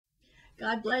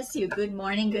God bless you. Good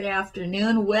morning, good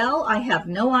afternoon. Well, I have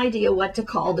no idea what to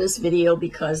call this video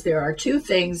because there are two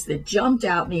things that jumped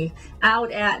out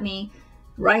at me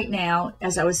right now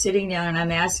as I was sitting down, and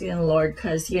I'm asking the Lord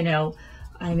because, I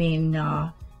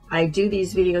do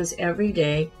these videos every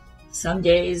day. Some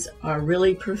days are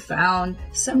really profound.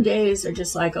 Some days are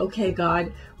just like, okay,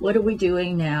 God, what are we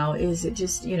doing now? Is it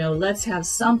just, let's have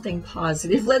something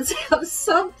positive. Let's have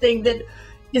something that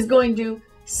is going to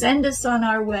send us on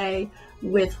our way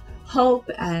with hope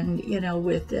and,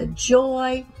 with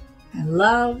joy and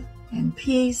love and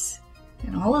peace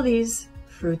and all of these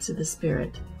fruits of the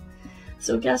Spirit.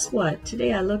 So guess what? Today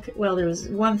there was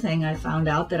one thing I found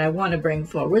out that I want to bring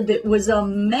forward that was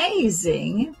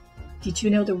amazing. Did you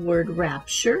know the word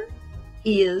rapture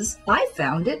I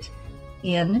found it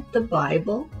in the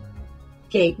Bible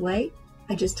Gateway.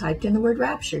 I just typed in the word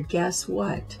rapture. Guess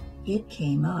what? It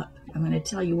came up. I'm going to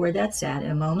tell you where that's at in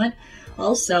a moment.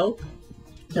 Also,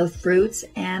 the fruits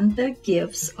and the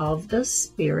gifts of the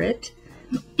Spirit.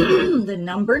 The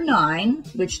number 9,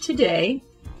 which today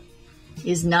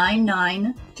is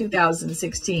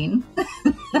 9/9/2016.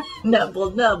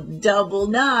 double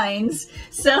nines.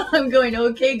 So I'm going,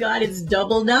 okay, God, it's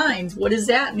double nines. What does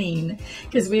that mean?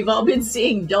 Because we've all been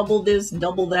seeing double this,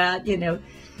 double that,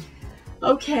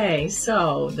 Okay,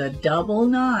 so the double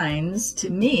nines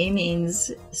to me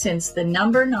means, since the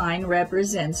number 9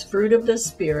 represents fruit of the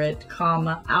Spirit,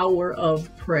 hour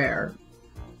of prayer,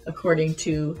 according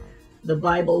to the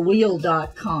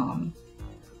BibleWheel.com.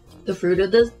 The fruit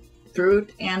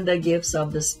and the gifts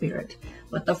of the Spirit.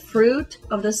 But the fruit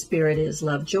of the Spirit is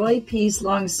love, joy, peace,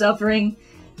 long-suffering,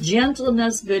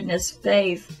 gentleness, goodness,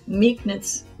 faith,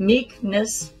 meekness,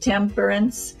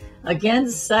 temperance.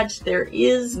 Against such there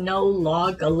is no law.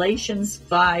 Galatians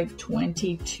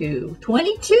 5:22.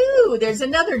 22! There's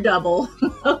another double.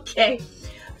 Okay.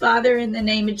 Father, in the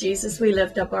name of Jesus, we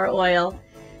lift up our oil.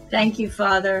 Thank you,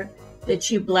 Father,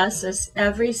 that you bless us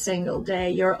every single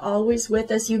day. You're always with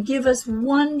us. You give us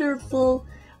wonderful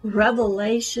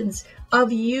revelations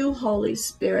of you, Holy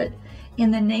Spirit. In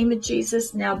the name of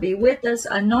Jesus, now be with us,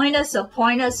 anoint us,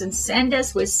 appoint us, and send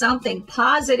us with something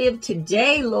positive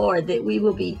today, Lord, that we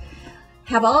will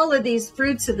have all of these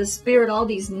fruits of the Spirit, all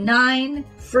these 9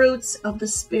 fruits of the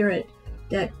Spirit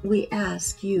that we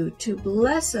ask you to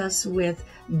bless us with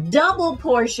double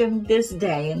portion this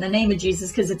day in the name of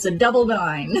Jesus, because it's a double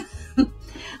 9.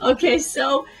 Okay,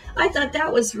 so I thought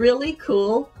that was really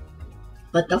cool.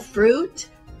 But the fruit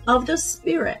of the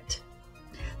Spirit,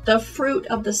 the fruit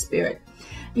of the Spirit.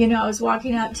 I was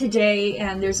walking out today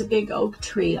and there's a big oak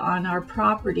tree on our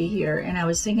property here. And I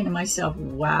was thinking to myself,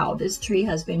 wow, this tree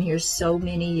has been here so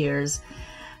many years.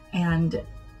 And,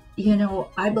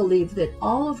 I believe that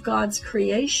all of God's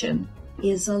creation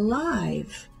is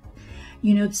alive.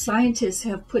 Scientists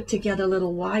have put together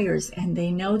little wires, and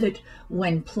they know that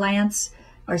when plants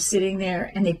are sitting there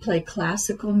and they play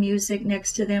classical music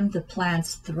next to them, the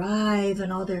plants thrive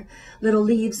and all their little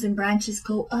leaves and branches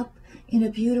go up in a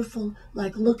beautiful,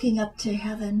 like looking up to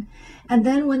heaven. And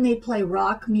then when they play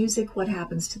rock music, what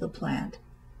happens to the plant?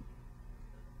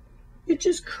 It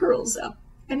just curls up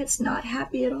and it's not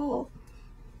happy at all.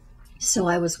 So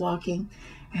I was walking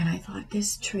and I thought,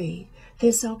 this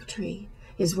oak tree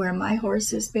is where my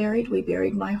horse is buried. We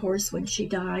buried my horse when she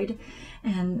died,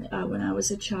 and when I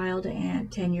was a child and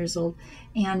 10 years old.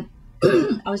 And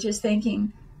I was just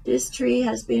thinking, this tree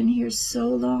has been here so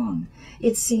long.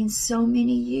 It's seen so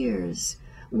many years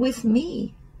with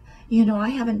me. I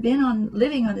haven't been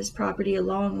living on this property a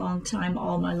long, long time,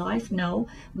 all my life, no.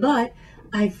 But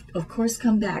I've, of course,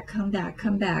 come back,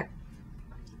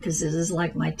 because this is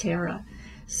like my Terra.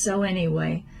 So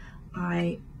anyway,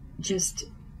 I just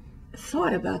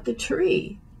thought about the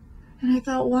tree. And I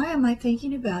thought, why am I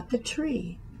thinking about the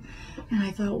tree? And I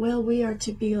thought, well, we are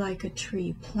to be like a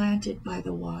tree planted by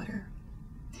the water.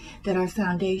 That our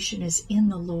foundation is in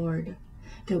the Lord,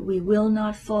 that we will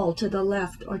not fall to the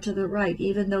left or to the right,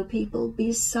 even though people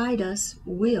beside us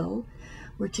will.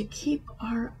 We're to keep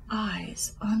our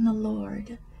eyes on the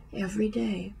Lord every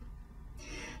day.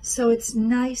 So it's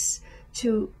nice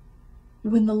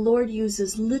when the Lord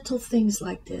uses little things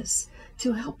like this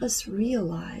to help us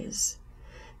realize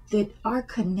that our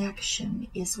connection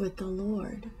is with the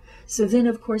Lord. So then,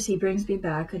 of course, he brings me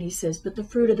back and he says, but the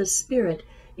fruit of the Spirit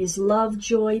is love,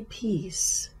 joy,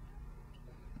 peace.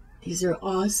 These are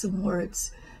awesome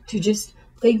words to just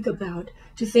think about.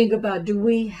 Do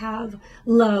we have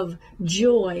love,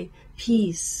 joy,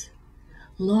 peace,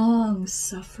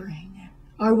 long-suffering?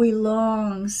 Are we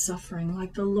long-suffering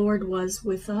like the Lord was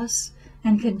with us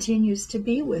and continues to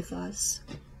be with us?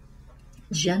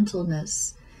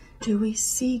 Gentleness. Do we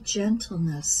see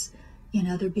gentleness in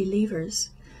other believers.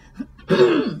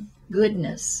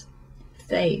 Goodness,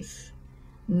 faith,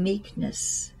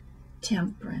 meekness,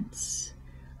 temperance.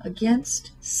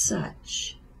 Against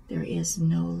such there is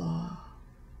no law.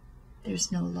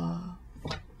 There's no law.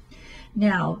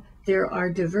 Now, there are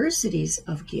diversities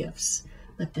of gifts,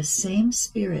 but the same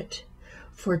Spirit.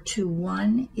 For to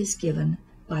one is given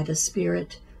by the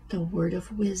Spirit the word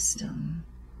of wisdom,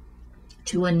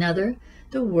 to another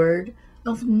the word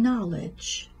of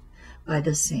knowledge by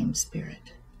the same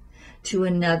Spirit, to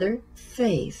another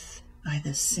faith by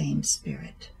the same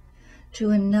Spirit,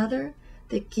 to another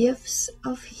the gifts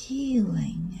of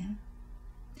healing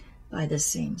by the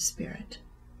same Spirit,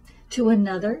 to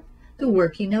another the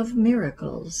working of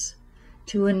miracles,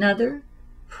 to another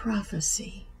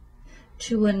prophecy,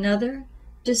 to another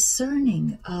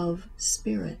discerning of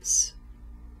spirits,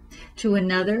 to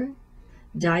another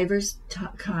diverse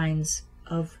kinds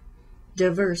of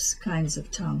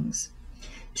tongues,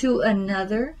 to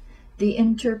another the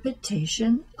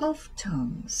interpretation of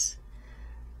tongues.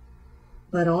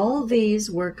 But all these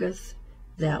worketh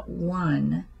that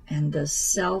one and the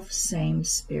self-same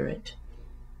Spirit,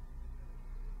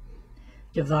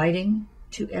 dividing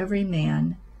to every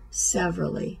man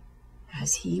severally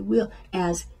as he will,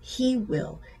 as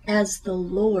the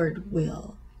Lord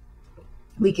will.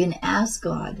 We can ask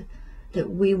God that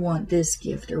we want this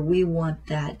gift or we want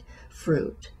that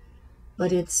fruit,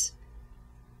 but it's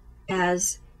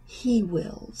as he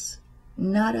wills,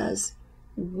 not as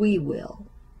we will.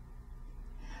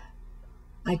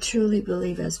 I truly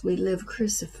believe as we live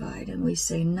crucified and we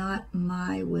say, not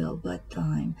my will, but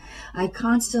thine. I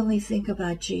constantly think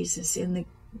about Jesus in the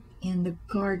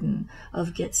Garden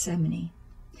of Gethsemane,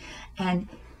 and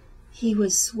he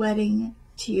was sweating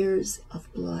tears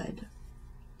of blood.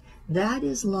 That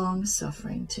is long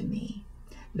suffering to me.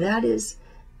 That is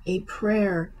a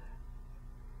prayer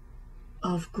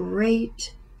of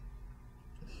great,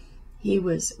 he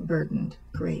was burdened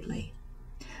greatly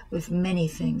with many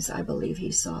things I believe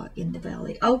he saw in the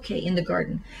valley. Okay, in the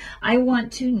garden. I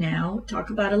want to now talk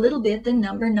about a little bit. The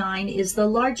number 9 is the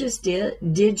largest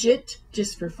digit,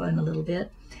 just for fun a little bit.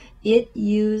 It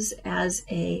used as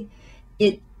a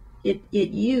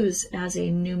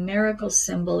numerical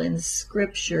symbol in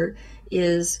Scripture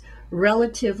is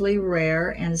relatively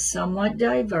rare and somewhat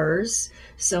diverse,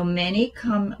 so many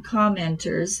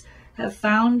commenters have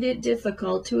found it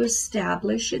difficult to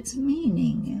establish its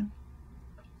meaning.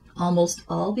 Almost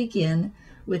all begin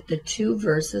with the 2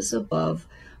 verses above,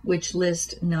 which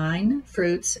list 9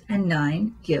 fruits and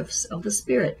 9 gifts of the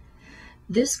Spirit.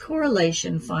 This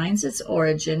correlation finds its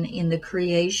origin in the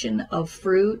creation of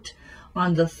fruit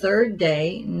on the 3rd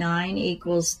day. 9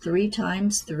 equals 3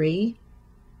 times 3.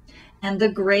 And the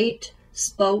great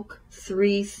spoke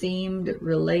 3 themed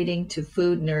relating to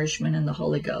food, nourishment, and the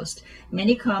Holy Ghost.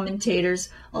 Many commentators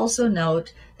also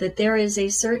note that there is a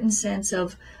certain sense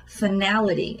of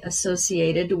finality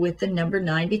associated with the number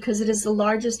 9 because it is the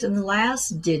largest and the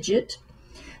last digit.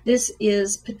 This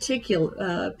is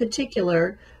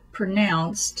particular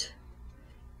pronounced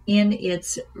in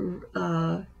its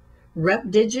rep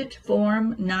digit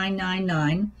form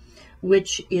 999,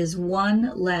 which is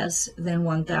 1 less than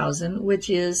 1,000, which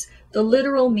is the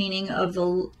literal meaning of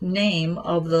the name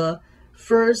of the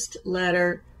first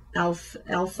letter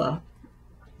alpha,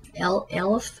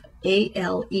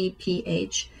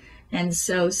 A-L-E-P-H, and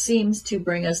so seems to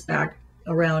bring us back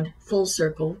around full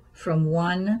circle from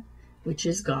 1, which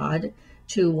is God,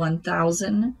 to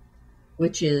 1,000,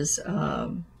 which is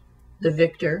the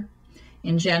victor.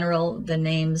 In general, the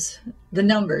numbers,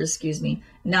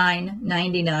 9,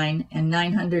 99, and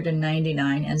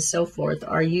 999, and so forth,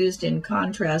 are used in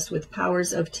contrast with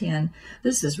powers of 10.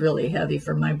 This is really heavy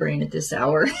for my brain at this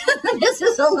hour. This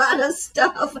is a lot of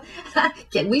stuff.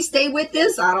 Can we stay with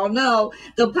this? I don't know.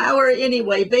 The power,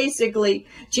 anyway, basically,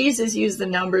 Jesus used the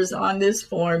numbers on this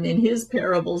form in his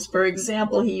parables. For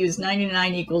example, he used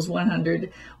 99 equals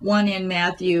 100, 1 in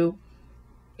Matthew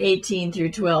 18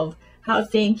 through 12. How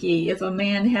think ye, if a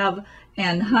man have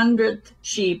 100th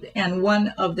sheep, and one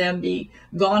of them be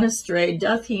gone astray,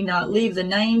 doth he not leave the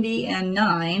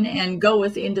 99 and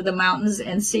goeth into the mountains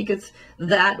and seeketh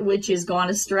that which is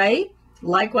gone astray?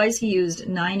 Likewise, he used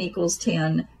 9 equals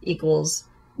 10 equals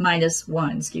minus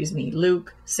 1,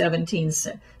 Luke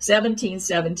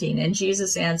 17:17. And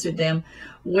Jesus answered them,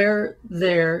 were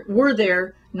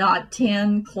there not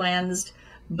 10 cleansed,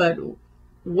 but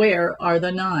where are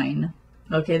the 9?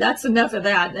 Okay, that's enough of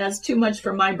that. That's too much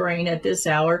for my brain at this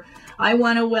hour. I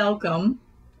want to welcome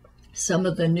some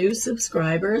of the new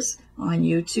subscribers on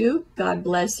YouTube. God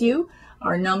bless you.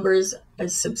 Our numbers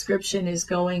as subscription is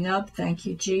going up. Thank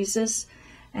you, Jesus.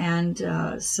 And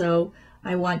so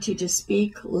I want you to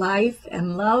speak life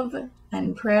and love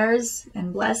and prayers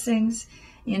and blessings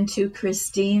into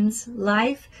Christine's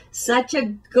life. Such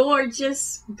a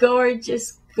gorgeous,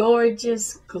 gorgeous,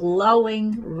 gorgeous,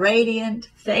 glowing, radiant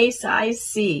face I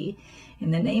see.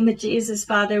 In the name of Jesus,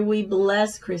 Father, we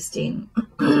bless Christine.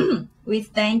 We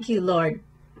thank you, Lord.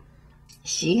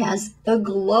 She has the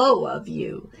glow of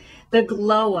you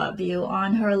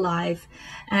on her life,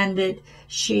 and that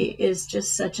she is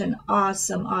just such an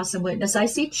awesome, awesome witness. I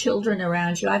see children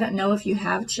around you. I don't know if you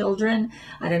have children.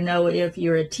 I don't know if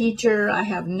you're a teacher. I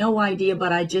have no idea,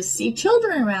 but I just see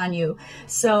children around you.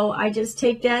 So I just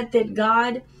take that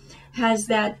God has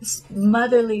that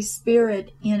motherly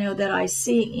spirit, you know, that I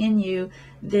see in you,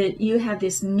 that you have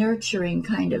this nurturing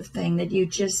kind of thing, that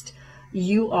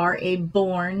you are a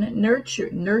born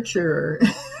nurturer,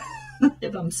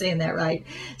 if I'm saying that right.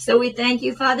 So we thank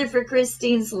you, Father, for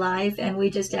Christine's life, and we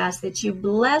just ask that you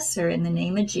bless her in the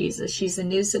name of Jesus. She's a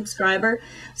new subscriber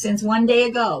since one day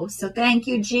ago. So thank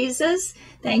you, Jesus.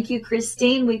 Thank you,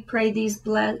 Christine. We pray these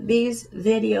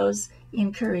videos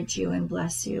encourage you and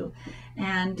bless you,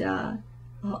 and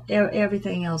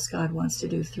everything else God wants to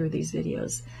do through these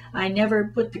videos. I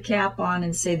never put the cap on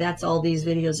and say that's all these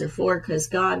videos are for, because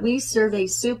God, we serve a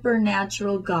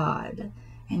supernatural God,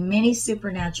 and many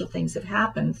supernatural things have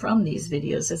happened from these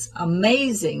videos. It's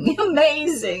amazing,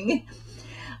 amazing.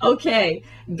 Okay,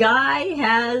 Guy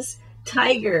has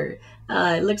tiger.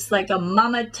 It looks like a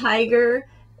mama tiger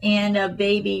and a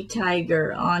baby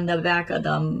tiger on the back of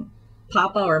them.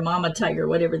 Papa or mama tiger,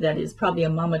 whatever that is, probably a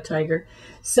mama tiger.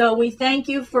 So we thank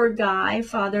you for Guy,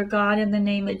 Father God, in the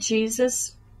name of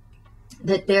Jesus,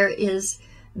 that there is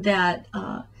that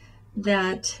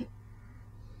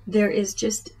there is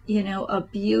just, you know, a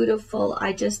beautiful,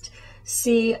 I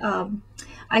see a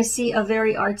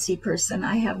very artsy person.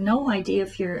 I have no idea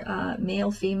if you're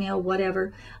male, female,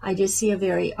 whatever. I just see a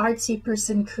very artsy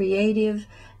person, creative,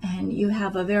 and you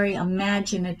have a very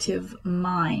imaginative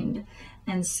mind.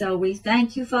 And so we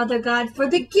thank you, Father God, for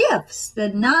the gifts, the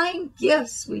 9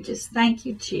 gifts. We just thank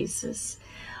you, Jesus.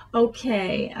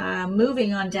 Okay,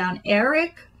 moving on down.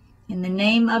 Eric, in the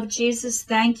name of Jesus,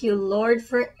 thank you, Lord,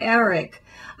 for Eric.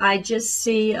 I just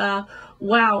see,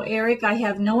 wow, Eric, I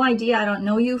have no idea. I don't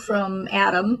know you from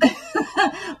Adam,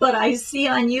 but I see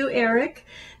on you, Eric,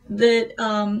 that,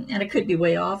 and it could be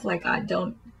way off, like I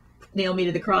don't nail me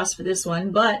to the cross for this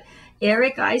one, but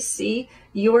Eric, I see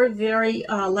you're very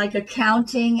like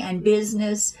accounting and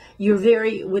business. You're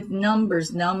very with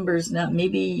numbers.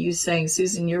 Maybe you saying,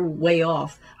 Susan, you're way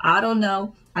off. I don't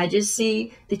know. I just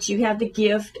see that you have the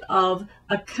gift of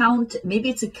maybe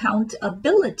it's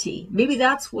accountability. Maybe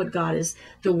that's what God is,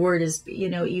 the word is, you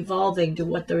know, evolving to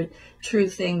what the true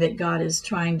thing that God is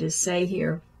trying to say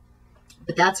here.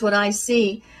 But that's what I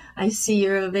see. I see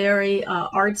you're a very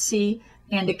artsy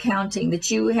and accounting, that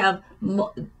you have,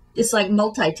 it's like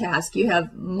multitask. You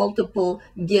have multiple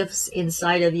gifts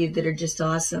inside of you that are just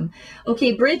awesome.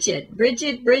 Okay, Bridget,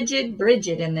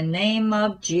 in the name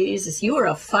of Jesus, you are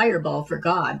a fireball for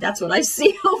God. That's what I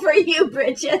see over you,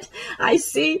 Bridget. I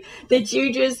see that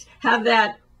you just have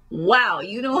that, wow,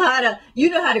 you know how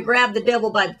to grab the devil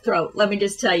by the throat. Let me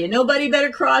just tell you, nobody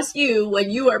better cross you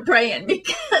when you are praying,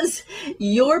 because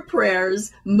your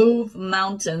prayers move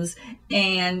mountains,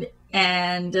 and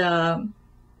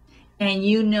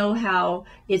you know how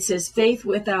it says faith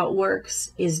without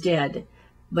works is dead,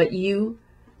 but you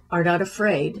are not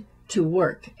afraid to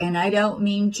work. And I don't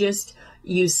mean just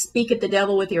you speak at the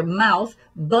devil with your mouth,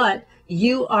 but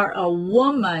you are a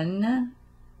woman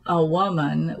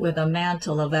with a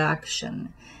mantle of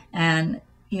action. And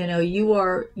you know,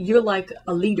 you're like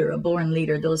a leader, a born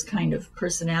leader, those kind of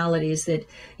personalities that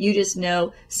you just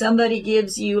know somebody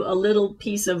gives you a little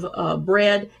piece of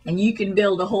bread and you can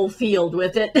build a whole field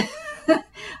with it.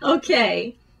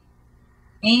 Okay.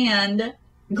 And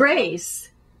Grace,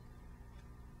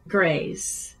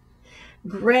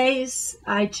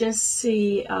 I just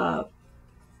see, I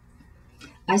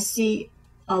see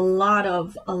a lot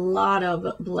of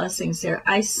blessings there.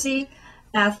 I see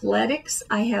athletics.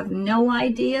 I have no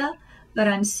idea, but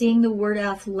I'm seeing the word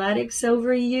athletics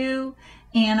over you.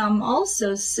 And I'm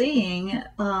also seeing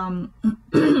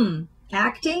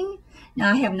acting.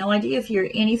 Now, I have no idea if you're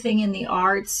anything in the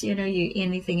arts, you know, you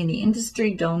anything in the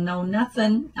industry, don't know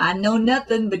nothing. I know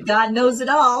nothing, but God knows it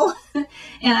all. And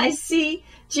I see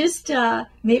just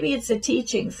maybe it's a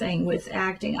teaching thing with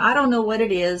acting. I don't know what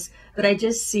it is, but I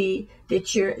just see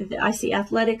that I see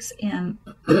athletics and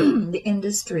the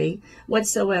industry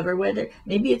whatsoever, whether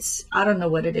maybe it's, I don't know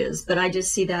what it is, but I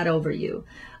just see that over you.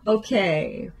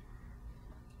 Okay.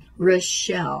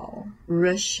 Rochelle.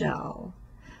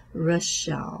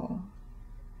 Rochelle.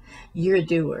 You're a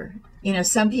doer. You know,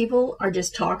 some people are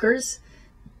just talkers,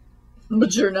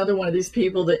 but you're another one of these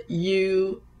people that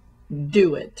you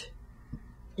do it.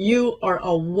 You are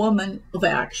a woman of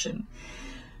action.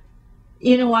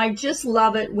 You know, I just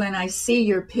love it when I see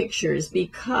your pictures,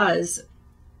 because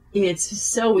it's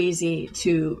so easy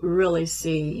to really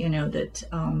see, you know, that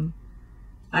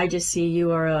I just see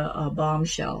you are a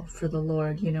bombshell for the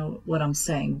Lord. You know what I'm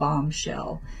saying,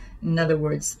 bombshell. In other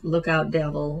words, look out,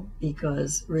 devil,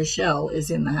 because Rochelle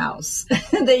is in the house.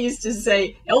 They used to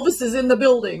say, Elvis is in the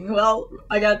building. Well,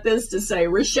 I got this to say,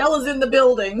 Rochelle is in the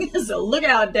building. So look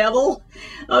out, devil.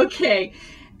 Okay.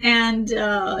 And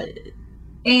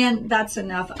that's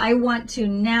enough. I want to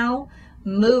now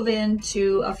move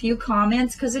into a few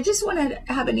comments, because I just want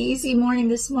to have an easy morning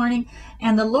this morning.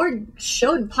 And the Lord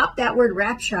popped that word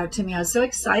rapture out to me. I was so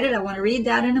excited. I want to read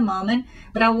that in a moment,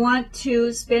 but I want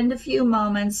to spend a few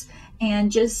moments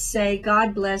and just say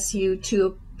God bless you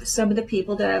to some of the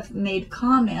people that have made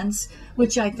comments,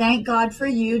 which I thank God for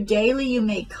you. Daily you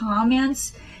make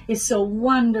comments. It's so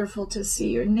wonderful to see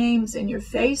your names and your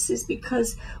faces,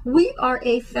 because we are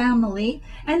a family.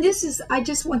 And I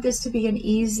just want this to be an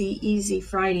easy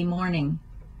Friday morning.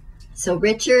 So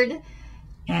Richard,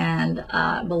 and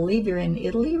I believe you're in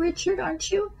Italy, Richard,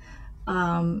 aren't you?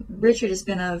 Richard has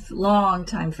been a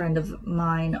long-time friend of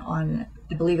mine on,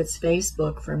 I believe it's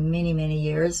Facebook, for many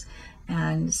years.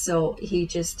 And so he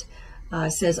just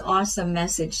says, awesome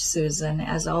message, Susan.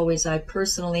 As always, I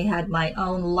personally had my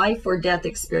own life or death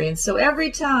experience. So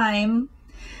every time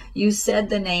you said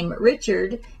the name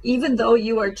Richard, even though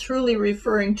you are truly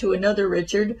referring to another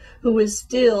Richard, who is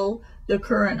still the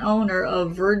current owner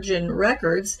of Virgin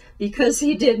Records, because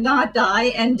he did not die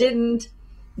and didn't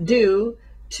do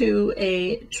to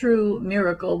a true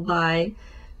miracle by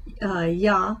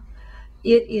Yah.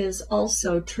 It is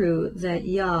also true that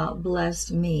Yah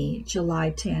blessed me July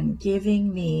 10,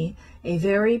 giving me a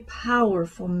very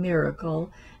powerful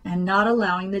miracle and not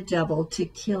allowing the devil to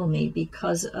kill me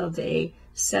because of a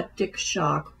septic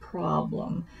shock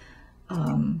problem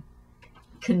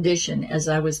condition, as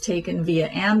I was taken via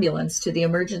ambulance to the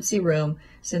emergency room,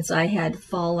 since I had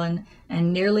fallen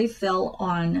and nearly fell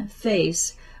on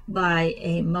face by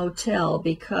a motel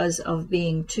because of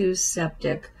being too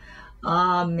septic.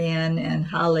 Amen and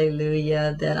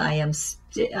hallelujah that I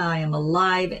am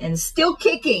alive and still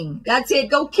kicking. That's it.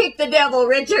 Go kick the devil,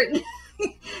 Richard.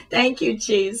 Thank you,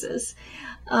 Jesus.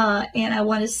 And I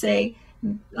want to say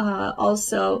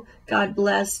also, God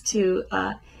bless to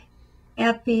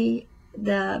Epi,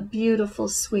 the beautiful,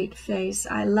 sweet face.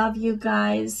 I love you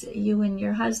guys, you and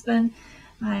your husband.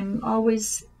 I'm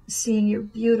always seeing your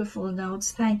beautiful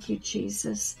notes. Thank you,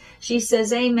 Jesus. She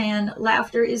says, amen.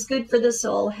 Laughter is good for the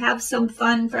soul. Have some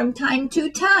fun from time to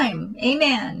time.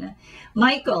 Amen.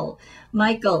 Michael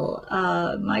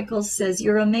says,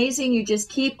 you're amazing. You just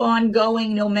keep on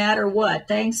going no matter what.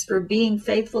 Thanks for being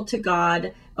faithful to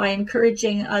God by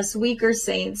encouraging us weaker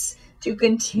saints to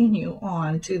continue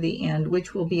on to the end,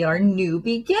 which will be our new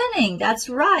beginning. That's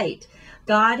right.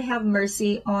 God have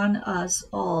mercy on us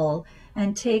all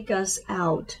and take us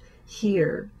out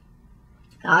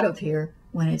of here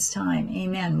when it's time.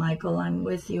 Amen, Michael. I'm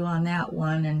with you on that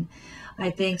one. And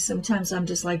I think sometimes I'm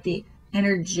just like the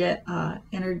energet,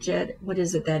 what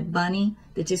is it, that bunny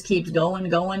that just keeps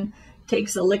going,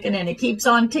 takes a licking and it keeps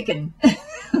on ticking.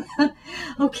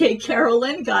 Okay,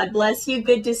 Carolyn, God bless you.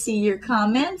 Good to see your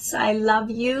comments. I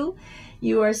love you.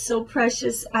 You are so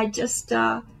precious. I just,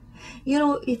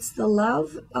 it's the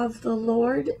love of the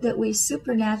Lord that we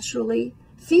supernaturally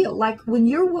feel. Like when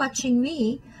you're watching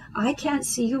me, I can't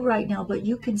see you right now, but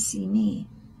you can see me.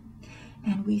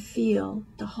 And we feel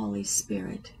the Holy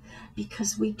Spirit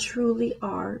because we truly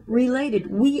are related.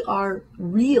 We are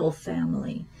real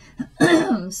family.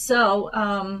 So,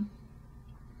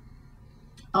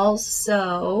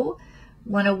 also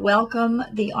want to welcome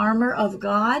the Armor of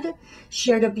God.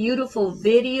 Shared a beautiful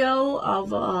video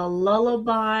of a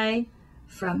lullaby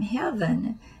from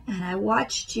heaven, and I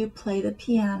watched you play the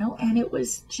piano, and it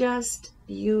was just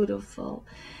beautiful.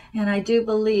 And I do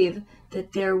believe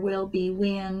that there will be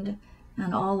wind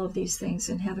and all of these things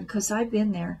in heaven, because I've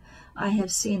been there. I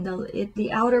have seen the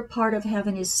outer part of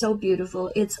heaven is so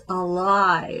beautiful. It's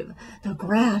alive. The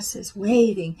grass is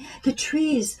waving. The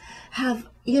trees have,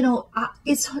 you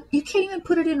can't even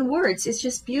put it in words. It's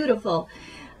just beautiful.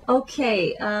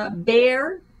 Okay,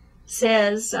 Bear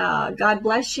says, God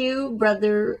bless you,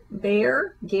 Brother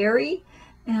Bear, Gary.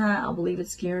 I believe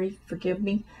it's Gary, forgive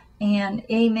me. And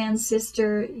amen,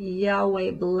 sister,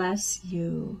 Yahweh bless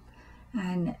you.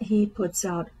 And he puts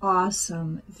out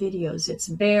awesome videos. It's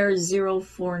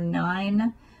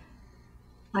Bear049.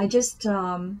 I just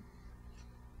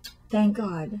thank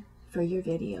God for your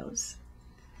videos.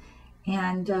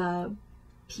 And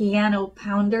Piano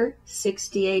Pounder,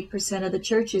 68% of the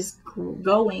church is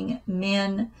going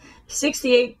men.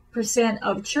 68%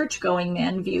 of church-going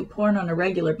men view porn on a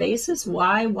regular basis.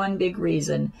 Why? One big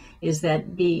reason is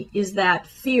that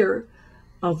fear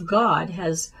of God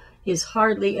is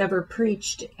hardly ever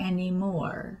preached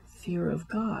anymore. Fear of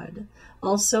God.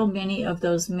 Also, many of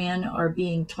those men are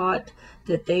being taught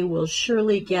that they will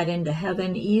surely get into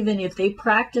heaven even if they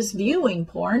practice viewing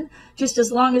porn, just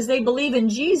as long as they believe in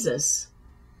Jesus.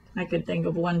 I could think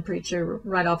of one preacher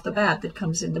right off the bat that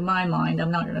comes into my mind.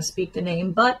 I'm not going to speak the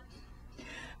name, but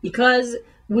because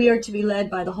we are to be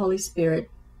led by the Holy Spirit,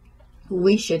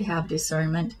 we should have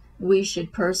discernment. We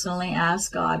should personally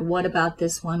ask God, what about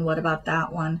this one? What about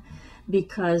that one?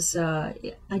 Because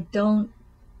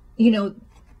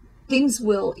things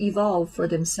will evolve for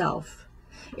themselves.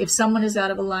 If someone is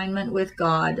out of alignment with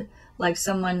God, like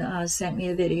someone sent me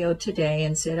a video today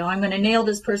and said, oh, I'm going to nail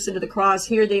this person to the cross.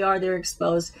 Here they are, they're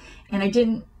exposed. And I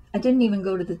didn't even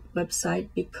go to the website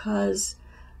because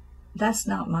that's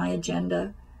not my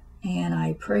agenda. And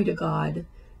I pray to God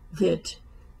that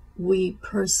we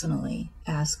personally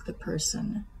ask the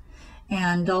person.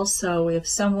 And also, if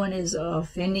someone is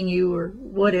offending you or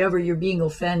whatever, you're being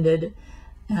offended,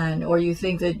 or you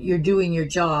think that you're doing your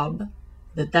job,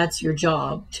 that's your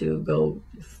job to go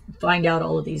find out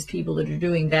all of these people that are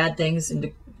doing bad things,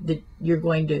 and that you're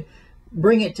going to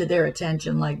bring it to their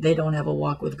attention like they don't have a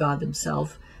walk with God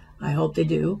themselves. I hope they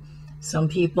do. Some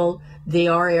people, they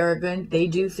are arrogant. They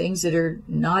do things that are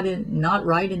not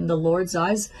right in the Lord's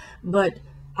eyes. But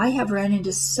I have run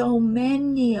into so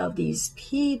many of these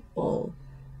people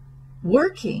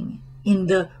working in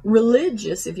the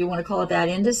religious, if you want to call it that,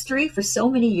 industry for so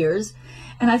many years.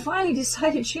 And I finally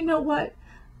decided, you know what?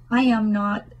 I am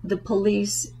not the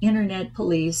police, internet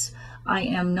police. I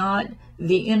am not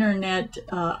the internet.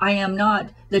 I am not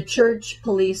the church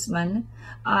policeman.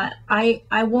 I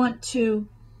want to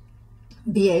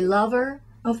be a lover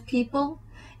of people,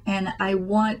 and I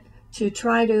want to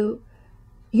try to,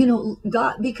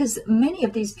 God, because many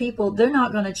of these people, they're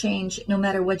not going to change no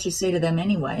matter what you say to them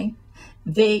anyway.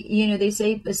 They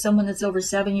say someone that's over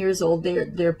 7 years old,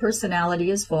 their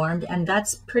personality is formed, and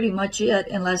that's pretty much it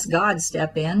unless God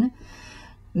step in.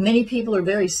 Many people are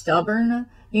very stubborn.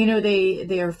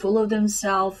 They are full of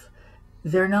themselves.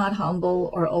 They're not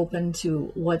humble or open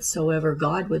to whatsoever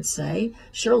God would say.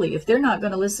 Surely, if they're not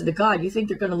going to listen to God, you think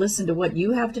they're going to listen to what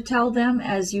you have to tell them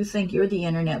as you think you're the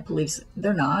internet police?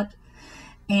 They're not.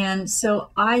 And so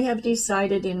I have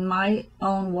decided in my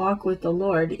own walk with the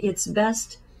Lord, it's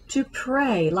best to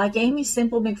pray. Like Amy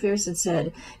Simple McPherson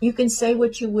said, you can say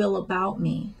what you will about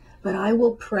me, but I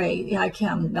will pray.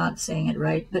 I'm not saying it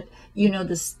right, but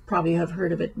this, probably have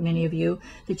heard of it, many of you,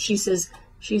 that she says,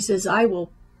 I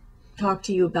will talk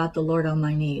to you about the Lord on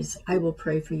my knees. I will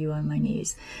pray for you on my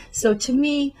knees. So to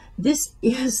me, this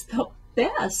is the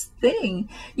best thing.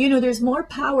 There's more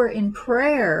power in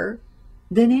prayer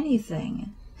than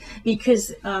anything,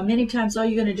 because many times all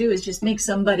you're going to do is just make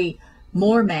somebody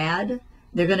more mad.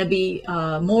 They're going to be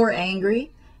more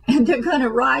angry, and they're going to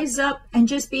rise up and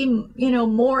just be,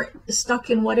 more stuck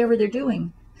in whatever they're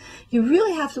doing. You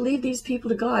really have to leave these people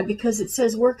to God, because it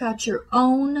says, work out your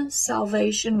own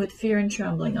salvation with fear and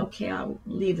trembling. Okay, I'll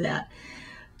leave that.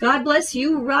 God bless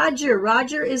you, Roger.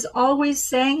 Roger is always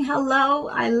saying hello.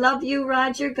 I love you,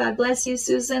 Roger. God bless you,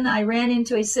 Susan. I ran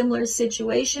into a similar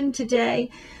situation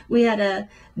today. We had a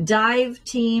dive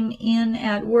team in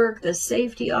at work. The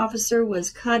safety officer was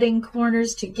cutting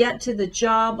corners to get to the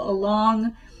job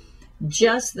along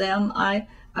just them. I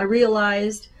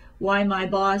realized why my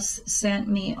boss sent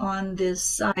me on this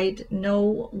site.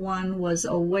 No one was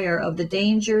aware of the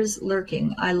dangers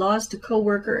lurking. I lost a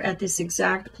coworker at this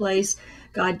exact place.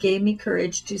 God gave me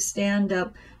courage to stand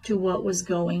up to what was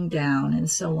going down, and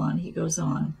so on. He goes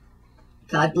on.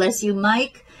 God bless you,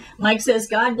 Mike. Mike says,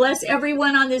 God bless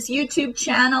everyone on this YouTube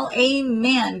channel.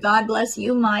 Amen. God bless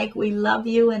you, Mike. We love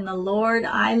you in the Lord.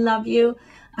 I love you.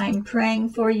 I'm praying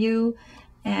for you.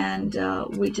 And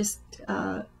we just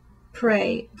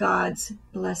pray God's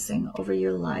blessing over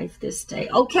your life this day.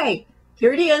 Okay,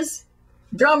 here it is.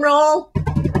 Drum roll.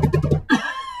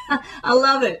 I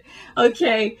love it.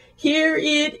 Okay, here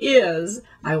it is.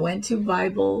 I went to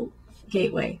Bible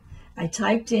Gateway. I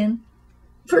typed in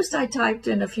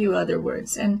a few other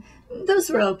words, and those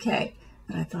were okay.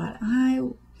 But I thought,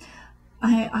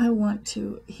 I want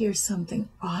to hear something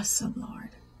awesome, Lord.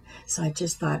 So I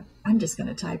just thought, I'm just going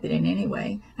to type it in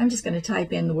anyway. I'm just going to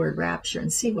type in the word rapture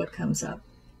and see what comes up.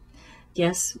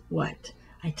 Guess what?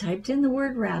 I typed in the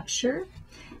word rapture,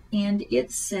 and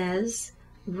it says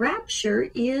rapture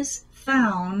is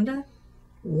found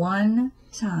one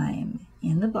time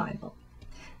in the Bible.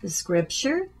 The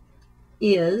scripture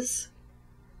is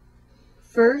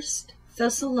 1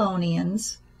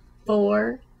 Thessalonians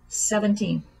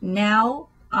 4:17. Now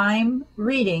I'm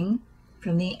reading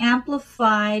from the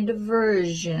Amplified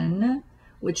Version,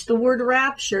 which the word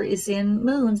rapture is in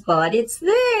moons, but it's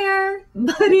there.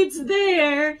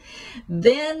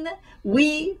 Then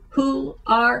we who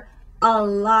are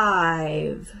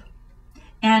alive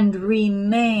and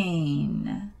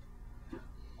remain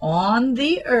on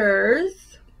the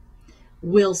earth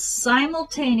will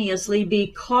simultaneously be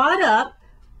caught up,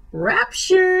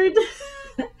 raptured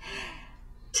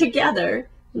together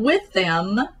with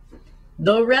them,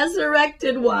 the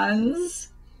resurrected ones,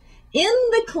 in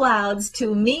the clouds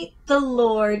to meet the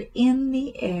Lord in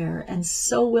the air, and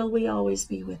so will we always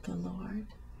be with the Lord.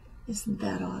 Isn't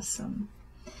that awesome?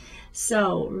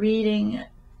 So, reading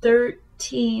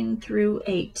 13 through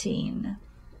 18,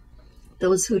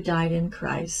 those who died in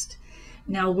Christ.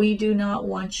 Now, we do not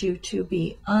want you to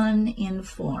be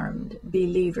uninformed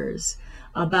believers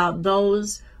about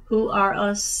those who are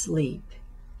asleep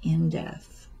in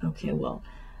death. Okay, well,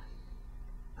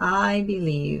 I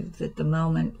believe that the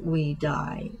moment we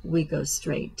die, we go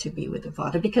straight to be with the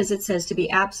Father, because it says to be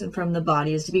absent from the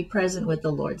body is to be present with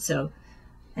the Lord. So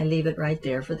I leave it right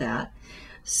there for that.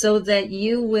 So that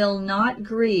you will not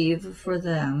grieve for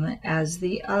them as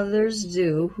the others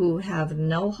do who have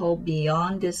no hope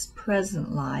beyond this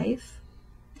present life.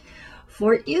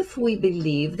 For if we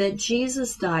believe that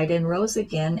Jesus died and rose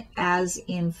again, as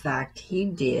in fact he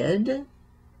did,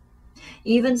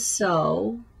 even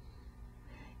so,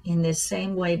 in this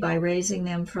same way, by raising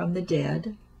them from the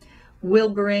dead, will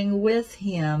bring with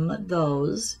him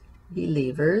those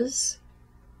believers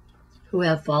who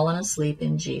have fallen asleep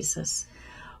in Jesus.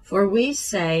 For we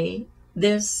say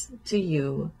this to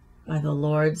you by the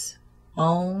Lord's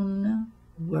own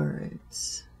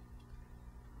words,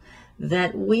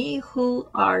 that we who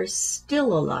are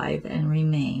still alive and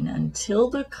remain until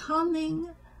the coming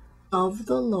of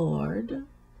the Lord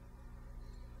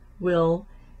will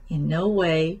in no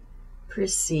way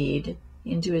precede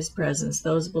into his presence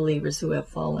those believers who have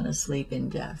fallen asleep in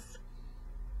death.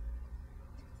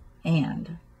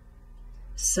 And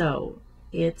so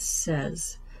it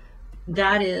says,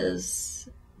 that is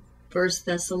 1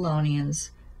 Thessalonians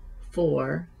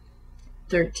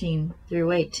 4:13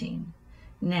 through 18.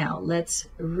 Now let's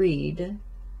read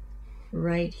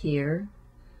right here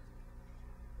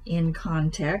in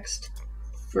context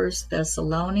 1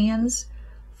 Thessalonians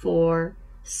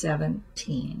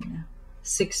 4:17,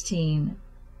 16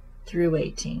 through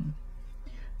 18.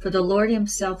 For the Lord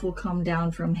himself will come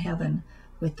down from heaven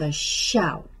with a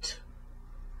shout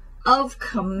of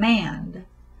command,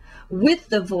 with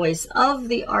the voice of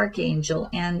the archangel,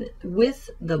 and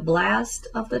with the blast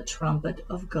of the trumpet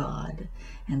of God.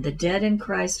 And the dead in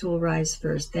Christ will rise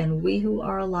first. Then we who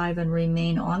are alive and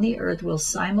remain on the earth will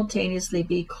simultaneously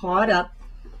be caught up,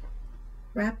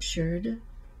 raptured,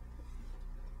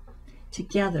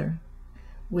 together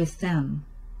with them,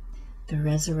 the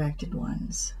resurrected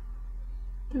ones.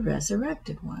 The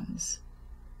resurrected ones.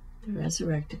 The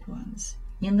resurrected ones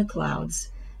in the clouds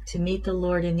to meet the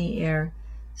Lord in the air.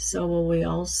 So will we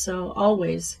also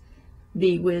always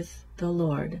be with the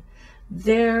Lord.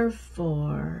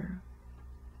 Therefore,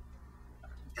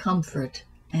 comfort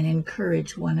and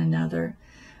encourage one another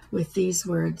with these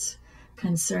words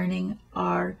concerning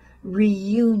our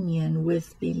reunion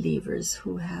with believers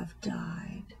who have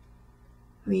died.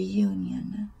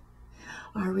 Reunion.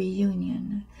 Our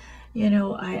reunion. You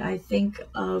know, I think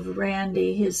of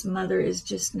Randy. His mother is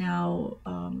just now,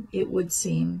 it would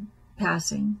seem,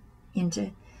 passing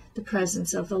into the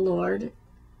presence of the Lord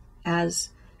as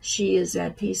she is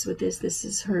at peace with this. This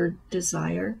is her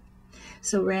desire.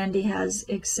 So Randy has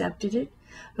accepted it.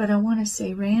 But I want to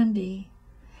say, Randy,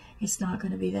 it's not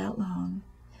going to be that long.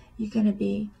 You're going to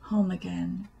be home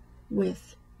again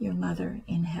with your mother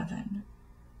in heaven.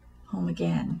 Home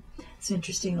again. It's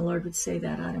interesting the Lord would say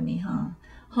that out of me, huh?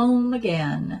 Home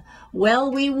again.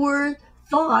 Well, we were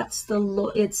thoughts.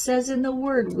 It says in the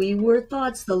word, we were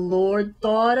thoughts. The Lord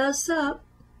thought us up.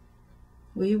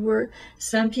 We were,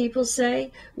 some people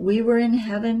say, we were in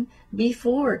heaven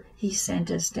before he sent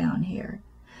us down here.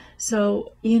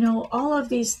 So, you know, all of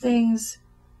these things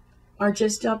are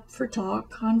just up for talk,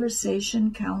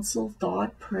 conversation, counsel,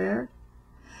 thought, prayer.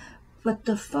 But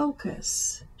the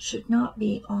focus should not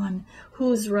be on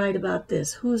who's right about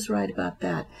this, who's right about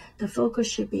that. The focus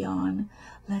should be on,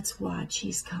 let's watch,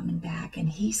 he's coming back and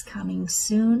he's coming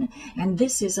soon. And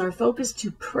this is our focus,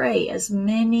 to pray as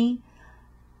many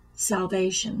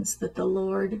salvations, that the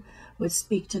Lord would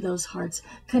speak to those hearts.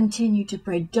 Continue to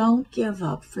pray. Don't give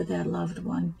up for that loved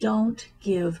one. Don't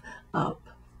give up.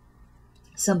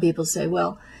 Some people say,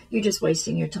 well, you're just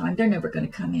wasting your time. They're never going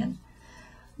to come in.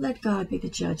 Let God be the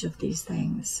judge of these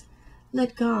things.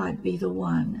 Let God be the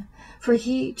one. For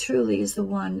he truly is the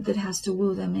one that has to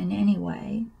woo them in any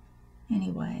way.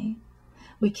 Anyway,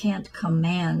 we can't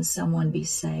command someone be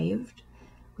saved.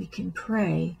 We can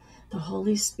pray. The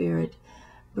Holy Spirit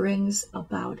brings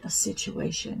about a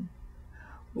situation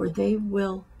where they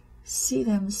will see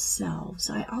themselves.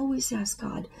 I always ask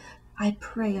God, I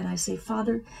pray and I say,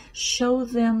 Father, show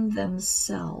them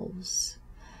themselves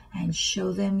and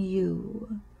show them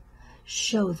you.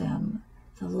 Show them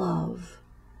the love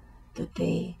that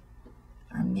they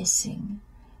are missing,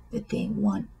 that they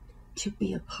want to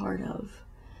be a part of,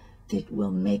 that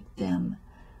will make them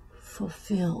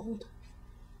fulfilled.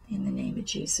 In the name of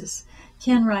Jesus.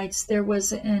 Ken writes, there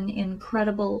was an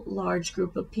incredible large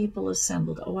group of people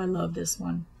assembled. Oh, I love this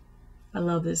one. I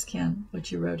love this, Ken,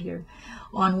 what you wrote here.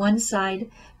 On one side,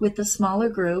 with the smaller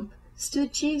group,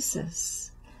 stood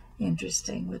Jesus.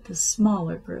 Interesting. With the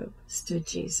smaller group stood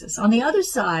Jesus. On the other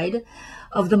side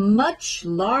of the much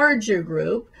larger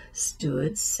group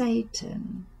stood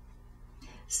Satan.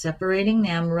 Separating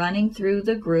them, running through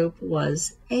the group,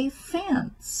 was a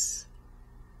fence.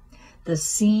 The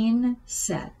scene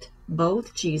set,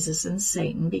 both Jesus and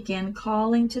Satan began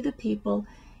calling to the people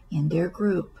in their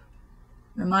group.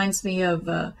 Reminds me of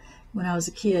when I was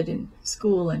a kid in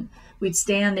school, and we'd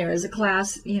stand there as a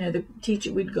class, the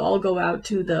teacher, we'd all go out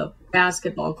to the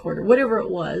basketball court or whatever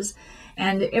it was,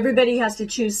 and everybody has to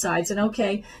choose sides. And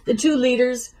okay, the two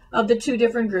leaders of the two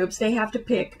different groups, they have to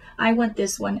pick, I want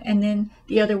this one, and then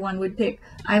the other one would pick,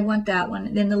 I want that one,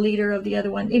 and then the leader of the other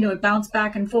one, it bounced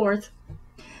back and forth.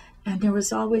 And there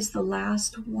was always the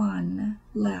last one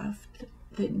left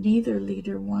that neither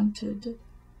leader wanted.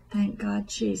 Thank God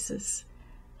Jesus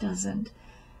doesn't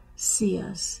see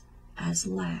us as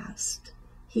last.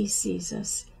 He sees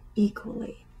us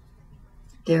equally.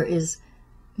 There is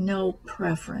no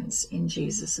preference in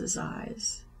Jesus's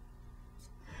eyes.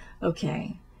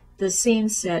 Okay, the scene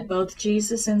set, both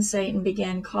Jesus and Satan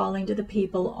began calling to the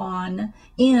people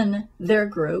in their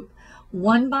group,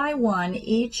 one by one,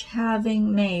 each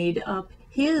having made up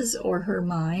his or her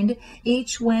mind,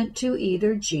 each went to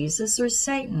either Jesus or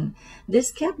Satan. This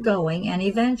kept going, and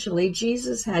eventually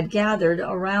Jesus had gathered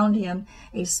around him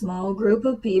a small group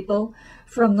of people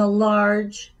from the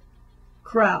larger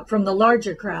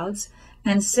crowds,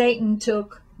 and Satan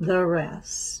took the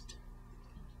rest.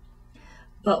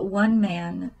 But one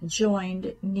man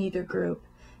joined neither group.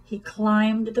 He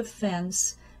climbed the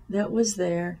fence that was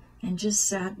there and just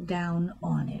sat down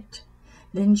on it.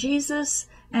 Then Jesus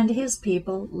and his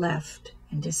people left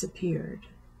and disappeared.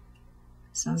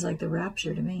 Sounds like the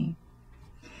rapture to me.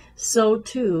 So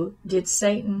too did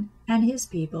Satan and his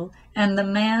people, and the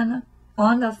man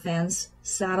on the fence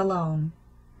sat alone.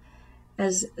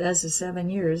 As the 7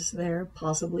 years there,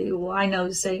 possibly. Well, I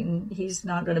know Satan, he's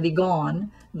not going to be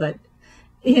gone, but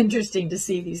interesting to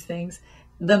see these things.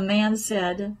 The man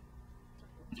said,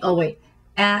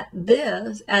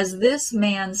 as this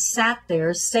man sat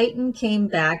there, Satan came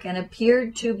back and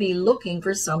appeared to be looking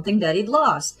for something that he'd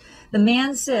lost. The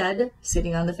man said,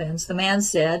 sitting on the fence, the man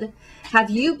said, have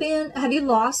you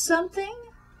lost something?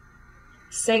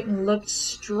 Satan looked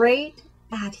straight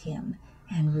at him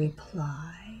and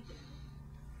replied,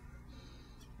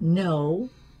 no,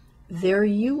 there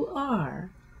you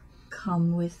are.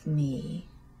 Come with me.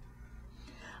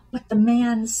 But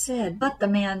said the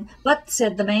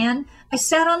man, I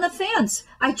sat on the fence.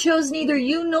 I chose neither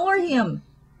you nor him.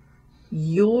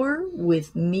 You're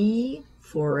with me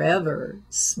forever,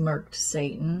 smirked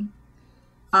Satan.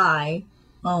 I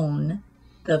own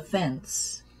the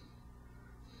fence.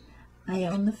 I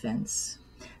own the fence.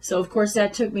 So, of course,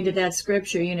 that took me to that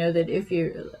scripture, that if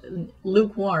you're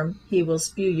lukewarm, he will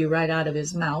spew you right out of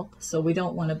his mouth. So we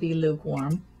don't want to be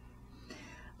lukewarm.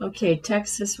 Okay,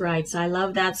 Texas writes, I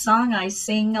love that song. I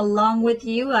sing along with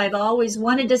you. I've always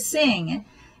wanted to sing,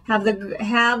 have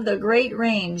the great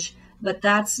range, but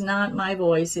that's not my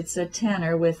voice. It's a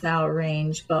tenor without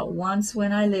range. But once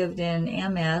when I lived in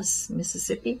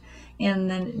Mississippi, in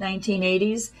the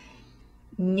 1980s,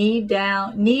 knee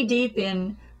deep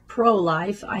in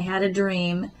pro-life, I had a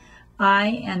dream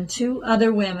I and 2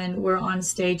 other women were on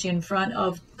stage in front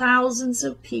of thousands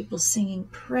of people singing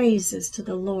praises to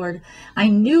the Lord. I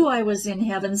knew I was in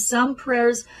heaven. Some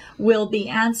prayers will be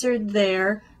answered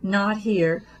there, not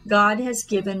here. God has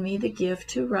given me the gift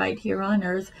to write here on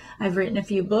earth. I've written a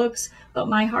few books, but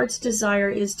my heart's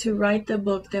desire is to write the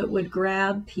book that would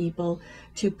grab people,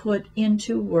 to put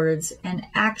into words an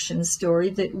action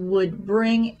story that would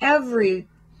bring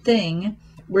everything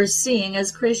we're seeing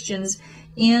as Christians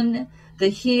in the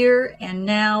here and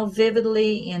now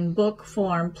vividly in book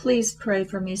form. Please pray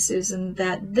for me, Susan,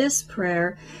 that this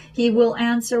prayer he will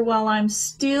answer while I'm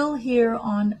still here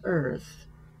on earth.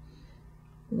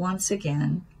 Once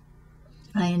again,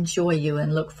 I enjoy you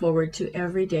and look forward to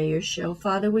every day your show.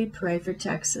 Father, we pray for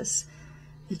Texas,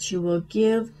 that you will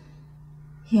give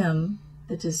him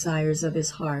the desires of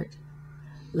his heart.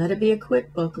 Let it be a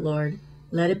quick book, Lord.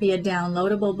 Let it be a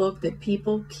downloadable book that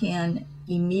people can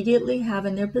immediately have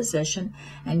in their possession,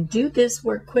 and do this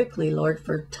work quickly, Lord,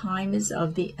 for time is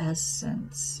of the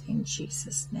essence, in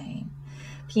Jesus' name.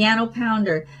 Piano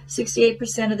Pounder,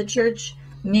 68% of the church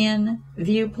men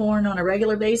view porn on a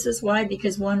regular basis. Why?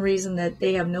 Because one reason, that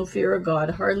they have no fear of God,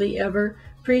 hardly ever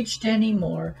preached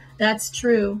anymore. That's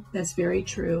true. That's very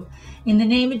true. In the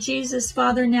name of Jesus,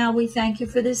 Father, now we thank you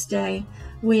for this day.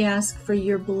 We ask for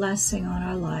your blessing on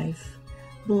our life.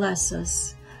 Bless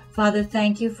us. Father,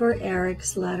 thank you for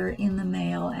Eric's letter in the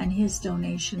mail and his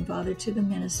donation, Father, to the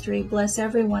ministry. Bless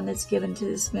everyone that's given to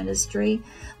this ministry.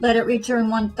 Let it return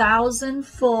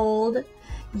 1,000-fold.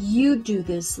 You do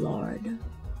this, Lord.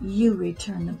 You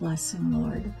return the blessing,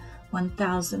 Lord,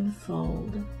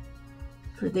 1,000-fold.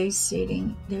 For they're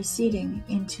seeding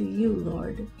into you,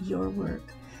 Lord, your work.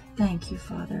 Thank you,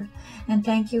 Father. And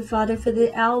thank you, Father, for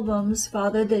the albums,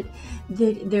 Father, that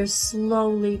they're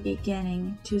slowly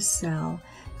beginning to sell.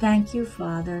 Thank you,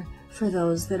 Father, for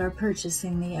those that are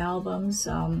purchasing the albums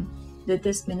that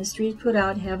this ministry has put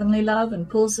out, Heavenly Love and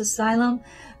Pulse Asylum.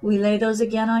 We lay those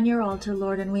again on your altar,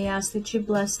 Lord, and we ask that you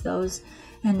bless those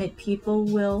and that people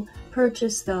will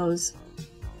purchase those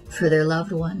for their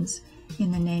loved ones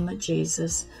in the name of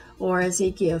Jesus, or as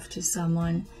a gift to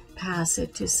someone, pass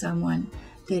it to someone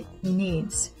that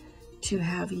needs to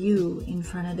have you in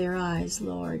front of their eyes,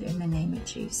 Lord, in the name of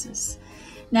Jesus.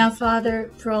 Now,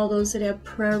 Father, for all those that have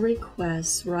prayer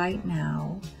requests right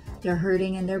now, they're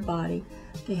hurting in their body.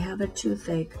 They have a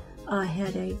toothache, a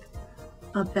headache,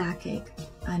 a backache,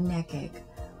 a neckache,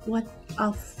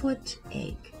 a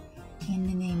footache. In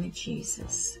the name of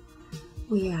Jesus,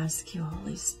 we ask you,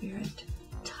 Holy Spirit,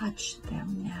 touch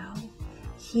them now.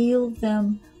 Heal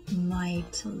them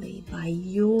mightily by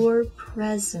your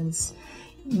presence,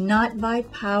 not by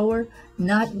power,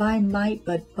 not by might,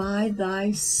 but by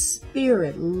thy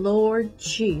Spirit, Lord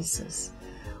Jesus.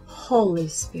 Holy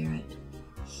Spirit,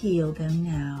 heal them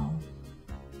now.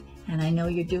 And I know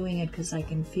you're doing it because I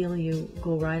can feel you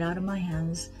go right out of my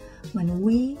hands when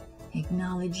we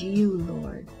acknowledge you,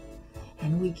 Lord,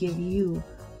 and we give you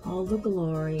all the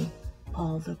glory,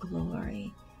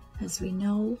 as we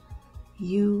know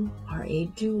you are a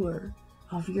doer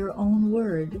of your own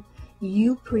word.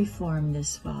 You perform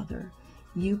this, Father.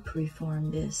 You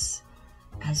perform this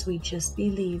as we just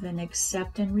believe and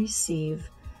accept and receive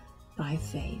by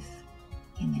faith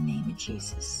in the name of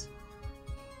Jesus.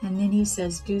 And then he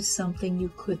says, do something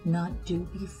you could not do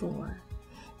before.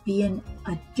 Be a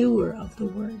doer of the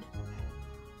word.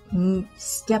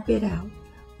 Step it out.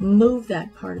 Move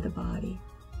that part of the body.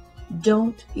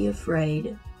 Don't be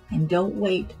afraid, and don't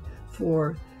wait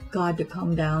for God to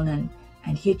come down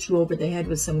and hit you over the head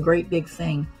with some great big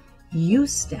thing. You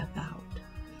step out.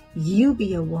 You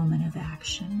be a woman of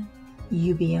action.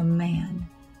 You be a man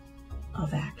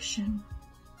of action.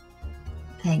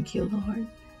 Thank you, Lord.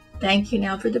 Thank you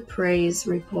now for the praise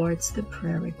reports, the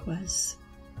prayer requests.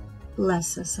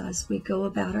 Bless us as we go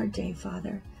about our day,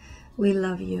 Father. We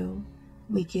love you.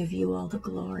 We give you all the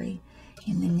glory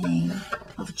in the name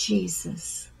of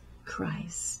Jesus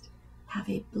Christ. Have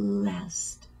a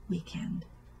blessed weekend.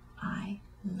 I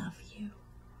love you.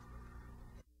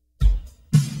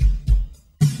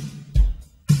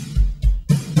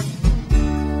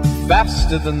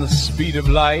 Faster than the speed of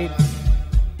light,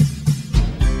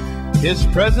 His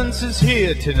presence is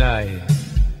here tonight,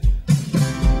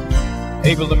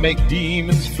 able to make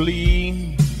demons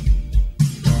flee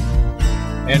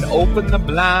and open the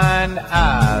blind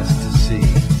eyes to see.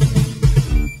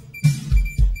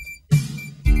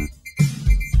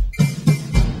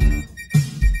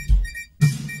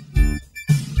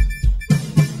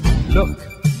 Look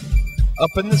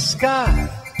up in the sky.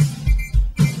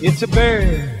 It's a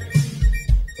bird.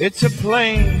 It's a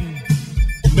plane.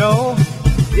 No,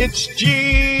 It's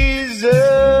Jesus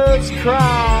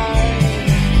Christ.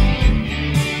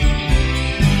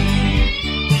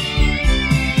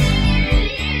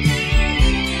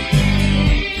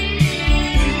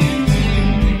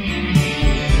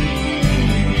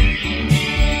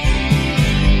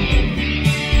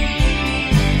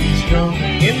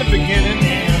 In the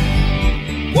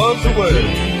beginning was the Word,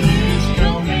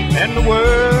 and the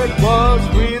Word was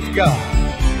with God.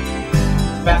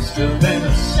 Faster than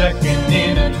a second,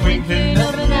 in a twinkling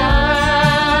of an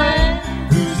eye.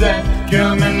 Who's that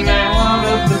coming out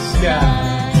of the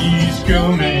sky? He's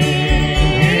coming.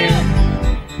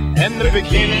 In the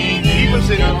beginning, He was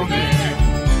in the beginning,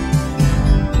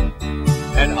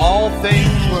 and all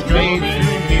things were made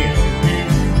through Him.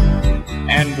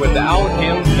 And without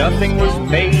Him, nothing was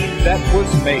made that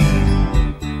was made.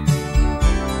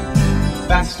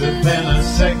 Faster than a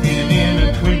second, in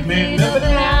a twinkling of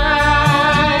an eye.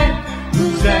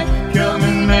 Who's that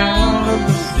coming out of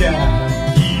the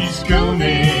sky? He's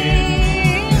coming.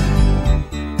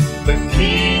 The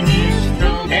King is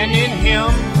coming. And in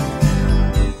Him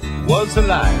was the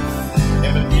life,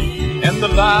 and the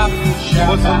life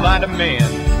was the light of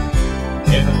man.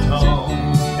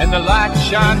 And the light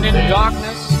shined in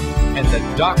darkness, and the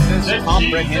darkness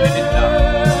comprehended it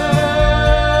not.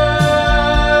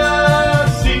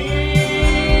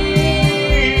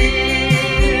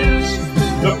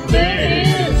 The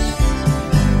best,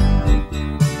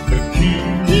 the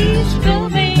King is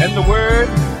coming. And the Word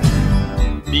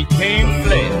became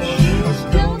flesh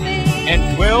and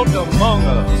dwelt among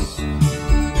us,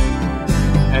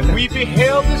 and we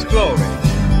beheld His glory,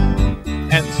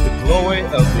 and it's the glory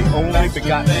of the only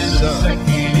begotten Son.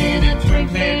 In a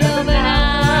twinkling of an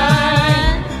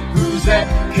eye, who's that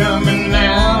coming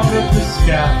out of the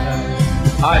sky?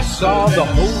 I saw the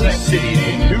holy city,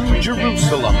 the New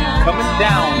Jerusalem, coming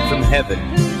down from heaven,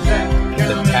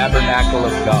 the tabernacle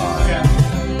of God.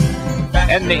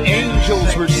 And the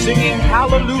angels were singing,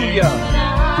 Hallelujah!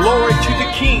 Glory to the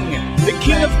King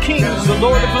of Kings, the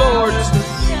Lord of Lords,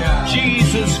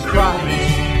 Jesus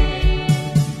Christ.